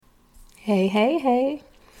Hey, hey, hey.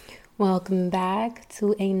 Welcome back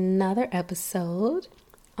to another episode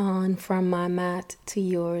on From My Mat to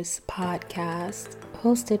Yours podcast,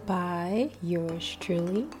 hosted by yours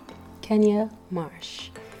truly, Kenya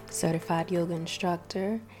Marsh, certified yoga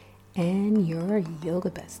instructor and your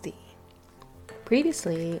yoga bestie.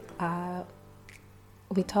 Previously,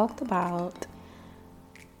 we talked about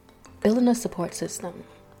building a support system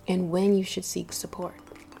and when you should seek support.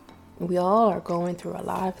 We all are going through a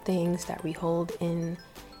lot of things that we hold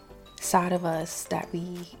inside of us that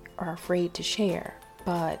we are afraid to share.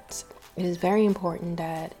 But it is very important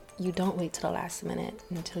that you don't wait till the last minute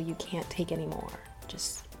until you can't take anymore.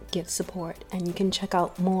 Just get support. And you can check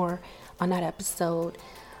out more on that episode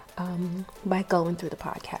by going through the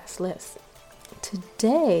podcast list.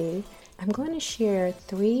 Today, I'm going to share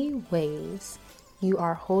 3 ways you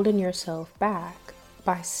are holding yourself back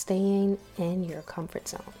by staying in your comfort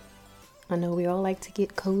zone. I know we all like to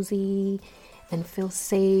get cozy and feel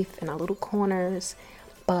safe in our little corners,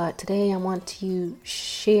 but today I want to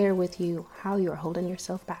share with you how you're holding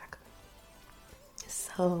yourself back.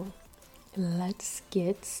 So let's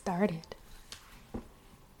get started.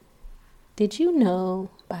 Did you know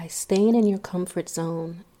by staying in your comfort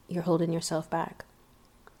zone, you're holding yourself back?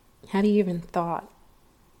 Have you even thought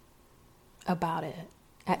about it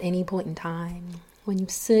at any point in time? When you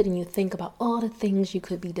sit and you think about all the things you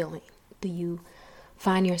could be doing, do you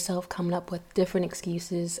find yourself coming up with different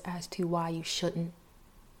excuses as to why you shouldn't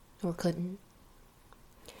or couldn't?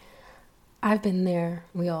 I've been there.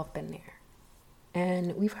 We all have been there.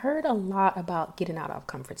 And we've heard a lot about getting out of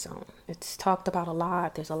comfort zone. It's talked about a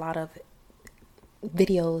lot. There's a lot of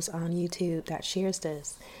videos on YouTube that shares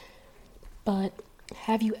this. But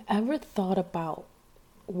have you ever thought about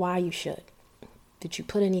why you should? Did you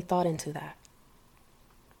put any thought into that?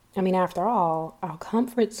 I mean, after all, our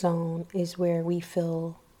comfort zone is where we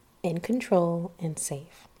feel in control and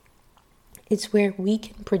safe. It's where we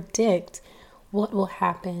can predict what will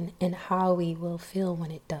happen and how we will feel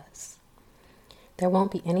when it does. There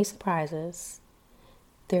won't be any surprises.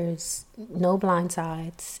 There's no blind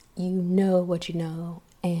sides. You know what you know,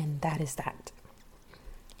 and that is that.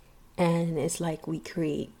 And it's like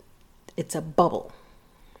it's a bubble.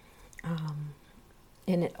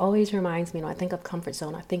 And it always reminds me, when I think of comfort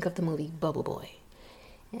zone, I think of the movie Bubble Boy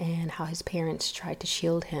and how his parents tried to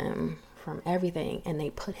shield him from everything and they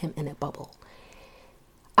put him in a bubble.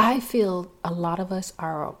 I feel a lot of us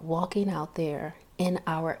are walking out there in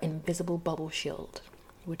our invisible bubble shield,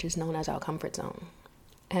 which is known as our comfort zone.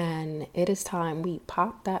 And it is time we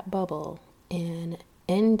pop that bubble and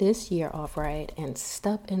end this year off right and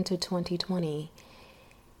step into 2020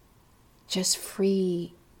 just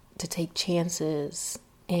free to take chances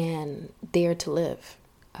and dare to live,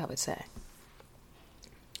 I would say.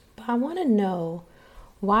 But I want to know,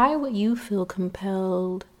 why would you feel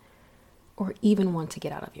compelled or even want to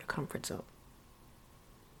get out of your comfort zone?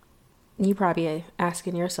 You probably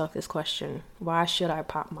asking yourself this question: why should I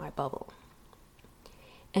pop my bubble?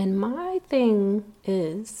 And my thing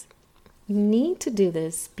is, you need to do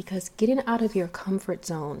this because getting out of your comfort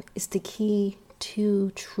zone is the key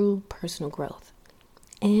to true personal growth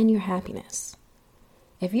and your happiness.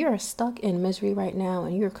 If you're stuck in misery right now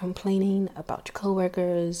and you're complaining about your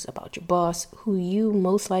coworkers, about your boss, who you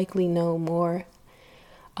most likely know more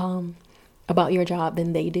about your job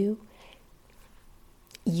than they do,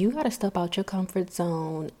 you got to step out your comfort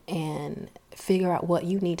zone and figure out what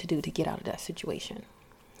you need to do to get out of that situation.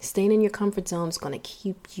 Staying in your comfort zone is going to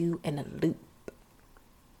keep you in a loop.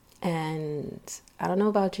 And I don't know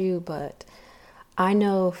about you, but I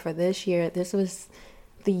know for this year, this was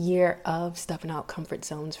the year of stepping out comfort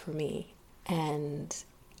zones for me. And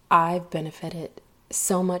I've benefited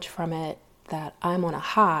so much from it that I'm on a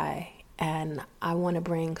high, and I want to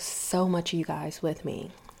bring so much of you guys with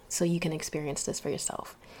me so you can experience this for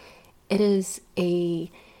yourself. It is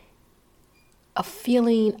a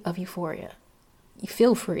feeling of euphoria. You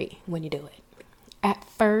feel free when you do it. At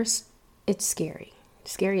first, it's scary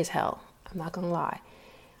as hell. I'm not gonna lie.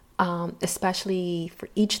 Especially for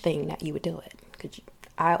each thing that you would do it, because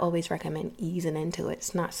I always recommend easing into it.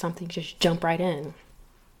 It's not something just jump right in.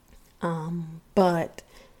 But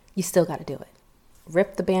you still got to do it.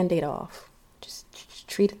 Rip the Band-Aid off. Just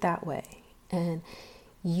treat it that way. And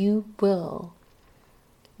you will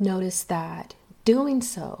notice that doing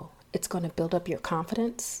so, it's going to build up your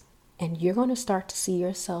confidence, and you're going to start to see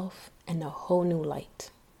yourself in a whole new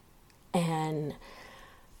light. And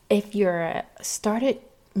if you're started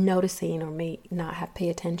noticing or may not have paid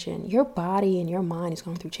attention, your body and your mind is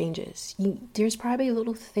going through changes. There's probably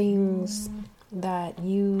little things that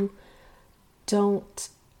you don't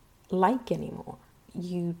like anymore.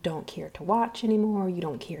 You don't care to watch anymore. You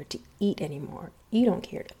don't care to eat anymore. You don't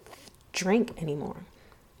care to drink anymore.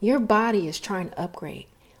 Your body is trying to upgrade.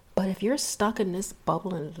 But if you're stuck in this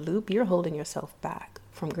bubble and loop, you're holding yourself back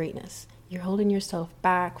from greatness. You're holding yourself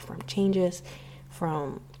back from changes,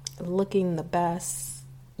 from looking the best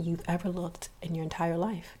you've ever looked in your entire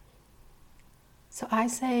life. So I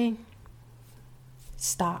say,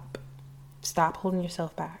 stop. Stop holding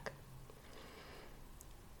yourself back.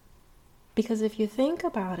 Because if you think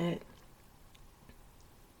about it,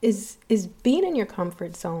 is being in your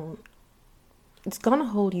comfort zone, it's going to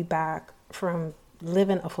hold you back from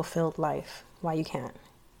living a fulfilled life while you can,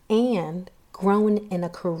 and growing in a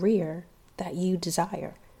career that you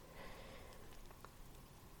desire.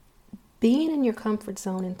 Being in your comfort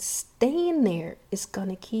zone and staying there is going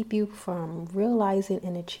to keep you from realizing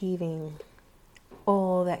and achieving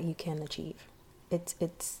all that you can achieve.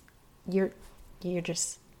 You're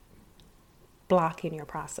just blocking your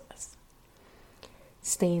process.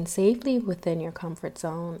 Staying safely within your comfort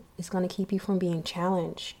zone is going to keep you from being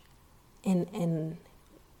challenged and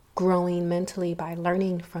growing mentally by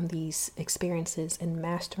learning from these experiences and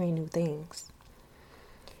mastering new things.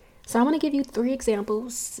 So I'm going to give you 3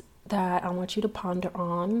 examples that I want you to ponder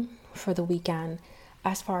on for the weekend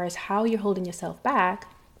as far as how you're holding yourself back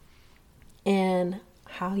and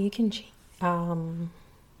how you can,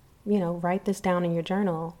 write this down in your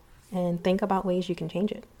journal and think about ways you can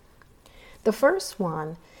change it. The first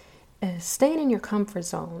one is staying in your comfort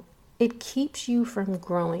zone. It keeps you from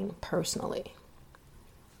growing personally.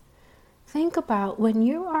 Think about when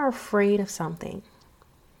you are afraid of something,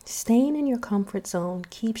 staying in your comfort zone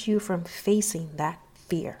keeps you from facing that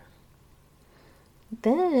fear.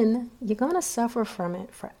 Then you're going to suffer from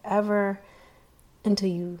it forever until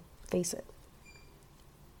you face it.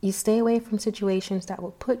 You stay away from situations that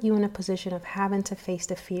will put you in a position of having to face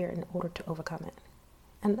the fear in order to overcome it.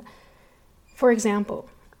 And for example,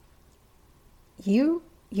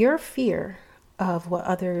 your fear of what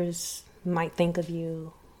others might think of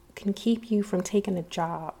you can keep you from taking a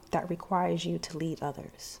job that requires you to lead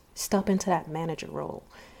others. Step into that manager role.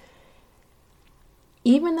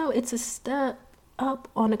 Even though it's a step up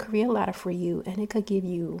on a career ladder for you and it could give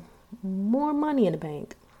you more money in the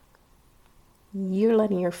bank, you're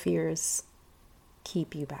letting your fears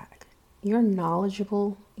keep you back. You're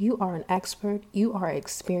knowledgeable. You are an expert. You are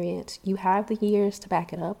experienced. You have the years to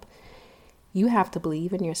back it up. You have to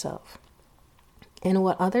believe in yourself. And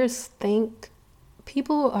what others think,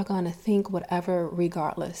 people are going to think whatever,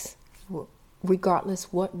 regardless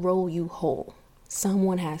what role you hold.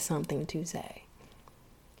 Someone has something to say.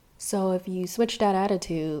 So if you switch that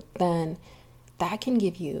attitude, then that can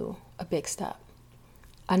give you a big step.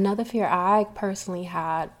 Another fear I personally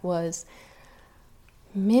had was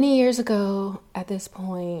many years ago. At this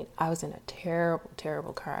point, I was in a terrible,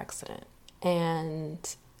 terrible car accident.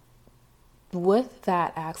 And with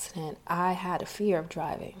that accident, I had a fear of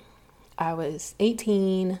driving. I was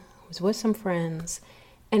 18, was with some friends,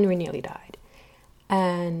 and we nearly died.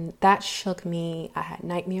 And that shook me. I had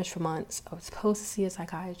nightmares for months. I was supposed to see a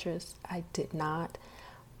psychiatrist. I did not.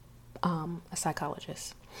 A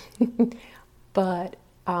psychologist. But,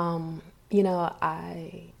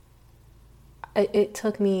 it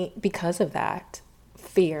took me, because of that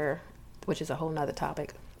fear, which is a whole nother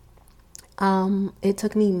topic. It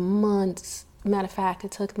took me months. Matter of fact,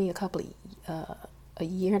 it took me a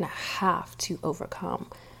year and a half to overcome.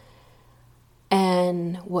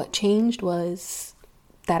 And what changed was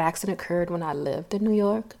that accident occurred when I lived in New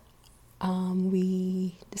York.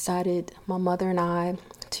 We decided, my mother and I,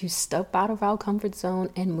 to step out of our comfort zone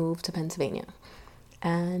and move to Pennsylvania.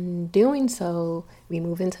 And doing so, we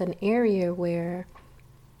moved into an area where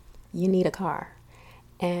you need a car.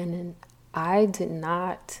 And I did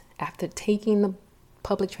not, after taking the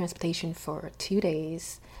public transportation for 2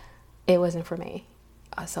 days, it wasn't for me.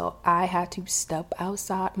 So I had to step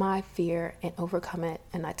outside my fear and overcome it.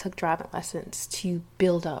 And I took driving lessons to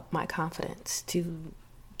build up my confidence to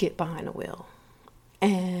get behind the wheel.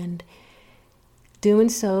 And doing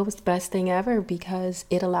so was the best thing ever because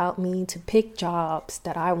it allowed me to pick jobs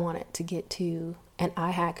that I wanted to get to. And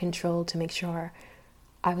I had control to make sure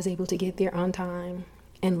I was able to get there on time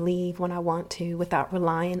and leave when I want to without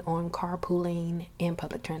relying on carpooling and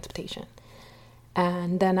public transportation.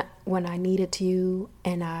 And then when I needed to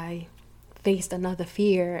and I faced another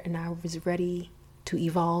fear and I was ready to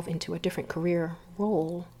evolve into a different career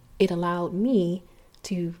role, it allowed me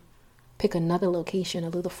to pick another location a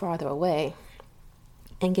little farther away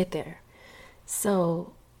and get there.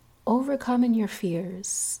 So overcoming your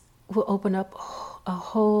fears will open up a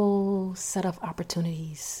whole set of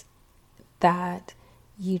opportunities that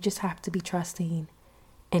you just have to be trusting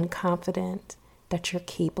and confident that you're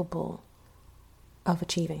capable of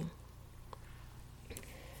achieving.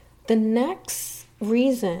 The next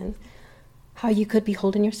reason how you could be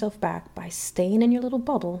holding yourself back by staying in your little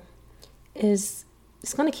bubble is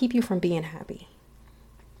it's going to keep you from being happy.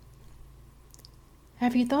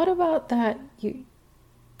 Have you thought about that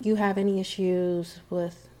you have any issues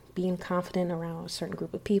with being confident around a certain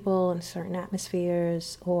group of people and certain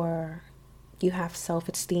atmospheres, or you have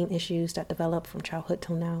self-esteem issues that develop from childhood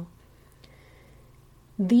till now?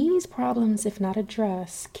 These problems, if not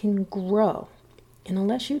addressed, can grow. And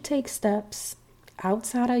unless you take steps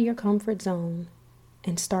outside of your comfort zone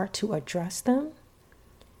and start to address them,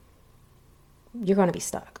 you're going to be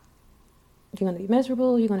stuck. You're going to be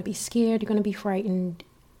miserable. You're going to be scared. You're going to be frightened.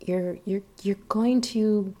 You're going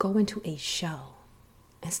to go into a shell.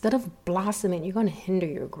 Instead of blossoming, you're going to hinder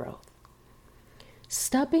your growth.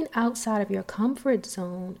 Stepping outside of your comfort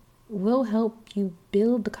zone will help you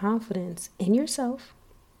build the confidence in yourself,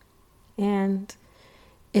 and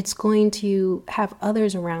it's going to have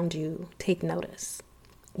others around you take notice.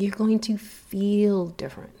 You're going to feel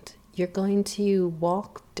different. You're going to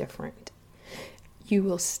walk different. You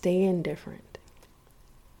will stand different.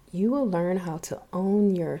 You will learn how to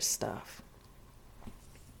own your stuff.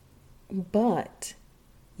 But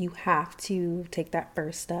you have to take that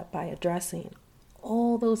first step by addressing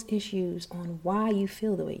all those issues on why you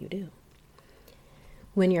feel the way you do.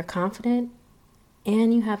 When you're confident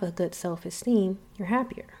and you have a good self-esteem, you're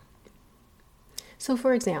happier. So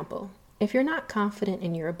for example, if you're not confident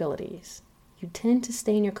in your abilities, you tend to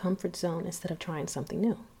stay in your comfort zone instead of trying something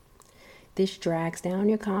new. This drags down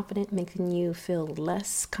your confidence, making you feel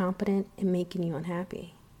less competent and making you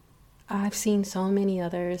unhappy. I've seen so many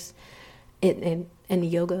others in the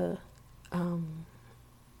yoga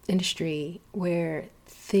industry where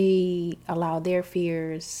they allow their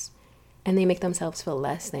fears and they make themselves feel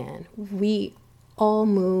less than. We all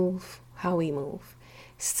move how we move.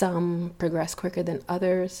 Some progress quicker than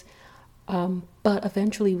others, but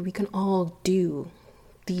eventually we can all do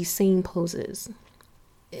these same poses.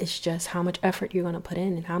 It's just how much effort you're going to put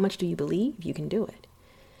in and how much do you believe you can do it.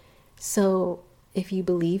 So if you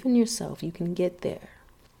believe in yourself, you can get there.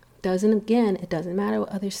 It doesn't matter what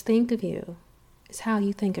others think of you. It's how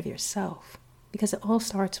you think of yourself, because it all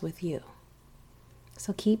starts with you.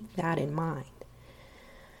 So keep that in mind.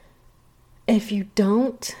 If you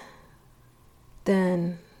don't,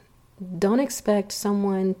 then don't expect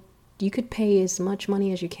someone. You could pay as much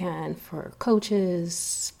money as you can for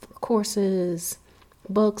coaches, for courses,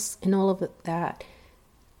 books, and all of that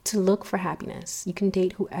to look for happiness. You can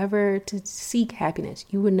date whoever to seek happiness.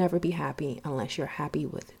 You would never be happy unless you're happy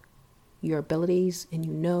with your abilities and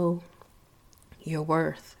you know your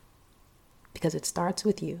worth, because it starts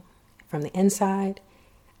with you from the inside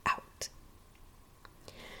out.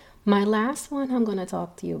 My last one I'm going to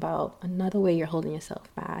talk to you about, another way you're holding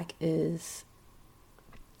yourself back, is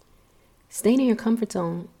staying in your comfort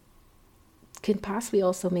zone can possibly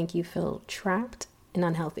also make you feel trapped and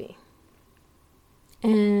unhealthy.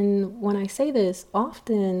 And when I say this,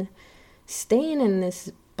 often staying in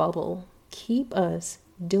this bubble keep us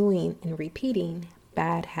doing and repeating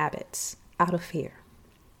bad habits out of fear.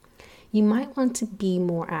 You might want to be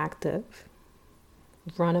more active,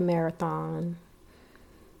 run a marathon,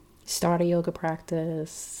 start a yoga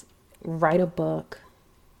practice, write a book,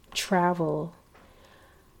 travel.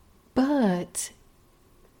 But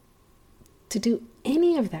to do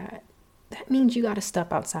any of that, that means you got to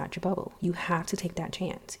step outside your bubble. You have to take that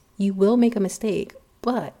chance. You will make a mistake,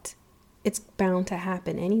 but it's bound to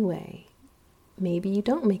happen anyway. Maybe you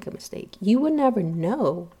don't make a mistake. You will never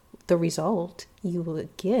know the result you will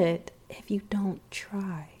get if you don't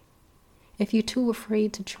try. If you're too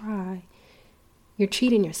afraid to try, you're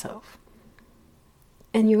cheating yourself.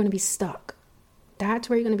 And you're going to be stuck. That's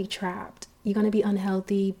where you're going to be trapped. You're going to be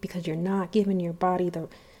unhealthy because you're not giving your body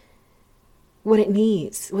what it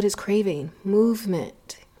needs, what it's craving,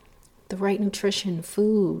 movement, the right nutrition,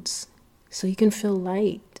 foods, so you can feel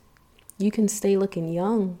light. You can stay looking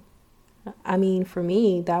young. I mean, for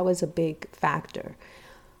me, that was a big factor.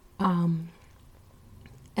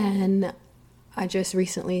 And I just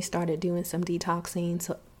recently started doing some detoxing.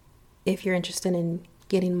 So if you're interested in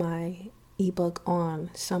getting my ebook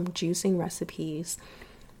on some juicing recipes,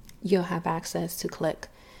 you'll have access to click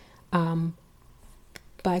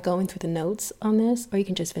by going through the notes on this, or you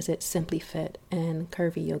can just visit SimplyFit and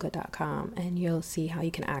CurvyYoga.com and you'll see how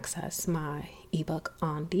you can access my ebook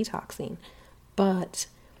on detoxing. But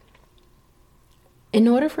in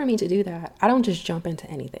order for me to do that, I don't just jump into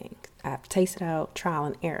anything. I've tasted out, trial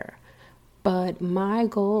and error. But my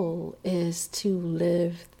goal is to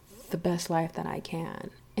live the best life that I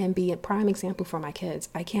can. and be a prime example for my kids.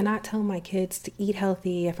 I cannot tell my kids to eat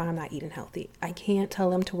healthy if I'm not eating healthy. I can't tell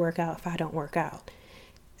them to work out if I don't work out.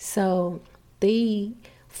 So they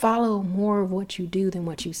follow more of what you do than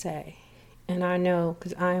what you say. And I know,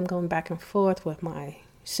 because I am going back and forth with my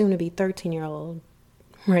soon-to-be 13-year-old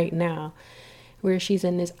right now, where she's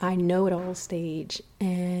in this I know it all stage.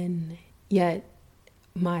 And yet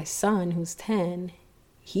my son, who's 10,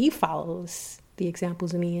 he follows the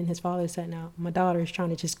examples of me and his father said. Now my daughter is trying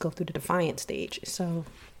to just go through the defiant stage. So,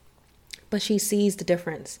 but she sees the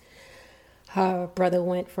difference. Her brother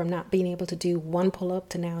went from not being able to do 1 pull-up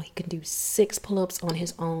to now he can do 6 pull-ups on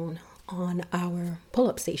his own on our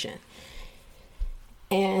pull-up station.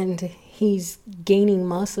 And he's gaining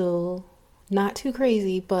muscle, not too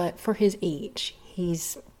crazy, but for his age,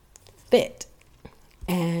 he's fit.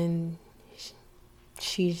 And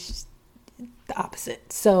she's the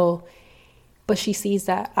opposite. So, but she sees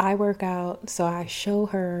that I work out, so I show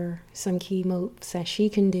her some key moves that she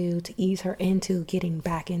can do to ease her into getting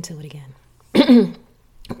back into it again.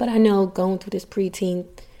 But I know going through this preteen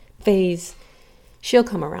phase, she'll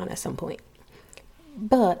come around at some point.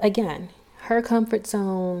 But again, her comfort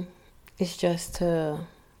zone is just to,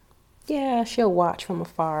 yeah, she'll watch from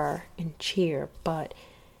afar and cheer. But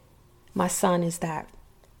my son is that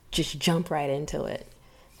just jump right into it.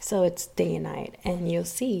 So it's day and night. And you'll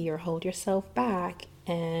see, you'll hold yourself back.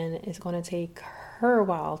 And it's going to take her a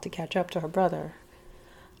while to catch up to her brother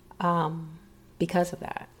because of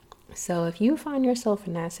that. So if you find yourself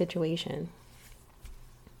in that situation,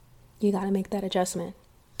 you got to make that adjustment.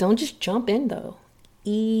 Don't just jump in though.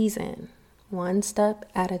 Ease in, 1 step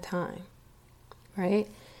at a time, right?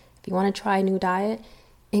 If you want to try a new diet,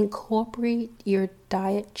 incorporate your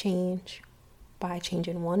diet change by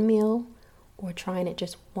changing 1 meal or trying it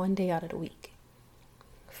just 1 day out of the week.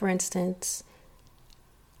 For instance,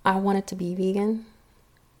 I wanted to be vegan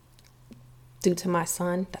due to my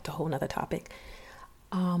son. That's a whole nother topic.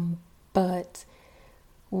 But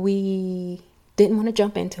we didn't want to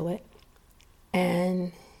jump into it.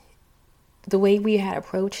 And the way we had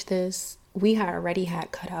approached this, we had already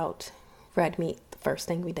had cut out red meat, the first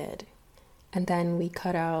thing we did. And then we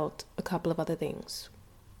cut out a couple of other things.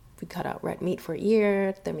 We cut out red meat for a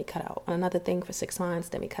year, then we cut out another thing for 6 months,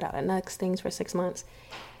 then we cut out the next things for 6 months.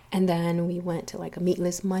 And then we went to like a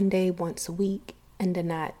meatless Monday once a week. And then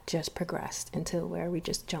that just progressed until where we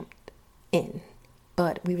just jumped in.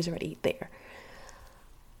 But we was already there.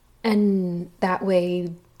 And that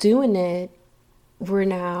way, doing it, we're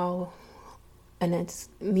now, and it's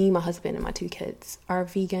me, my husband, and my 2 kids are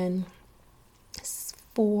vegan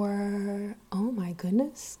for, oh my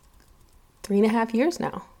goodness, 3.5 years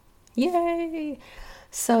now. Yay!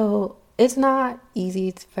 So it's not easy.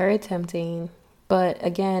 It's very tempting. But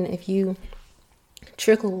again, if you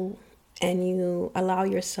trickle and you allow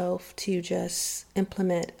yourself to just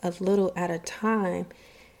implement a little at a time,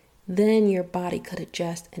 then your body could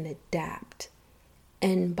adjust and adapt.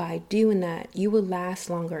 And by doing that, you will last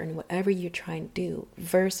longer in whatever you're trying to do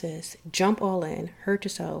versus jump all in, hurt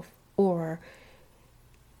yourself, or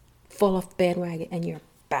fall off the bandwagon and you're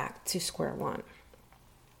back to square one.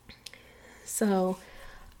 So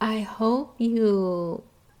I hope you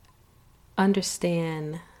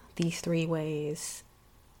understand these 3 ways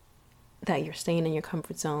that you're staying in your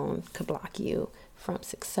comfort zone could block you from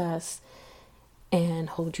success and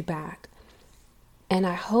hold you back. And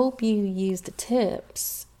I hope you use the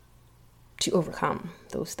tips to overcome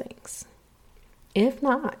those things. If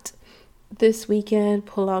not, this weekend,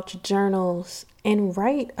 pull out your journals and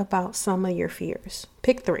write about some of your fears.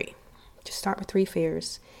 Pick 3. Just start with 3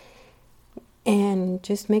 fears. And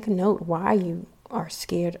just make a note why you are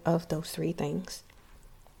scared of those 3 things.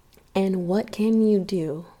 And what can you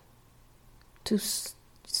do to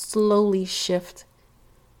slowly shift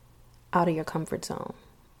out of your comfort zone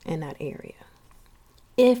in that area.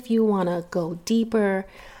 If you want to go deeper,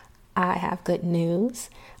 I have good news.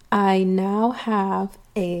 I now have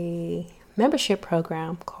a membership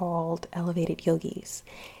program called Elevated Yogis.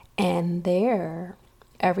 And there,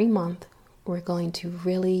 every month, we're going to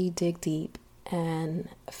really dig deep and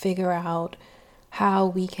figure out how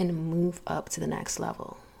we can move up to the next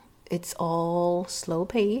level. It's all slow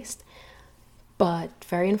paced, but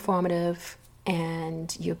very informative,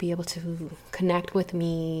 and you'll be able to connect with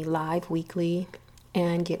me live weekly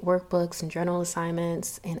and get workbooks and journal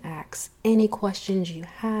assignments and ask any questions you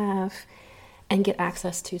have and get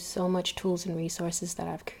access to so much tools and resources that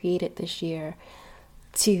I've created this year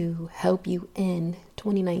to help you end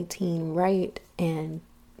 2019 right and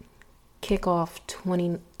kick off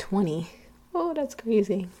 2020. Oh, that's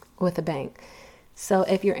crazy. With a bang. So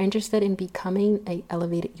if you're interested in becoming a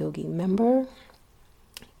Elevated Yogi member,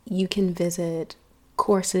 you can visit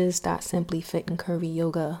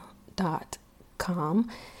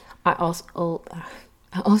courses.simplyfitandcurvyyoga.com. I also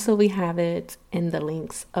we have it in the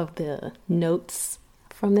links of the notes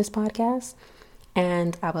from this podcast,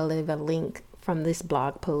 and I will leave a link from this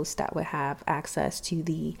blog post that will have access to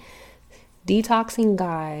the detoxing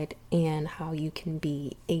guide and how you can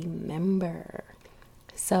be a member.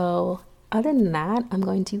 So other than that, I'm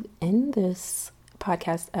going to end this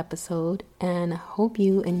podcast episode and hope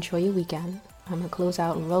you enjoy your weekend. I'm going to close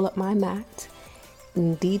out and roll up my mat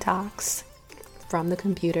and detox from the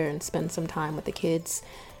computer and spend some time with the kids.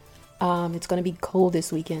 It's going to be cold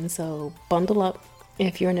this weekend, so bundle up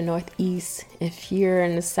if you're in the Northeast. If you're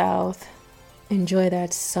in the South, enjoy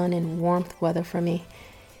that sun and warmth weather for me.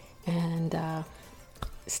 And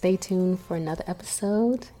stay tuned for another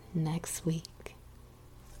episode next week.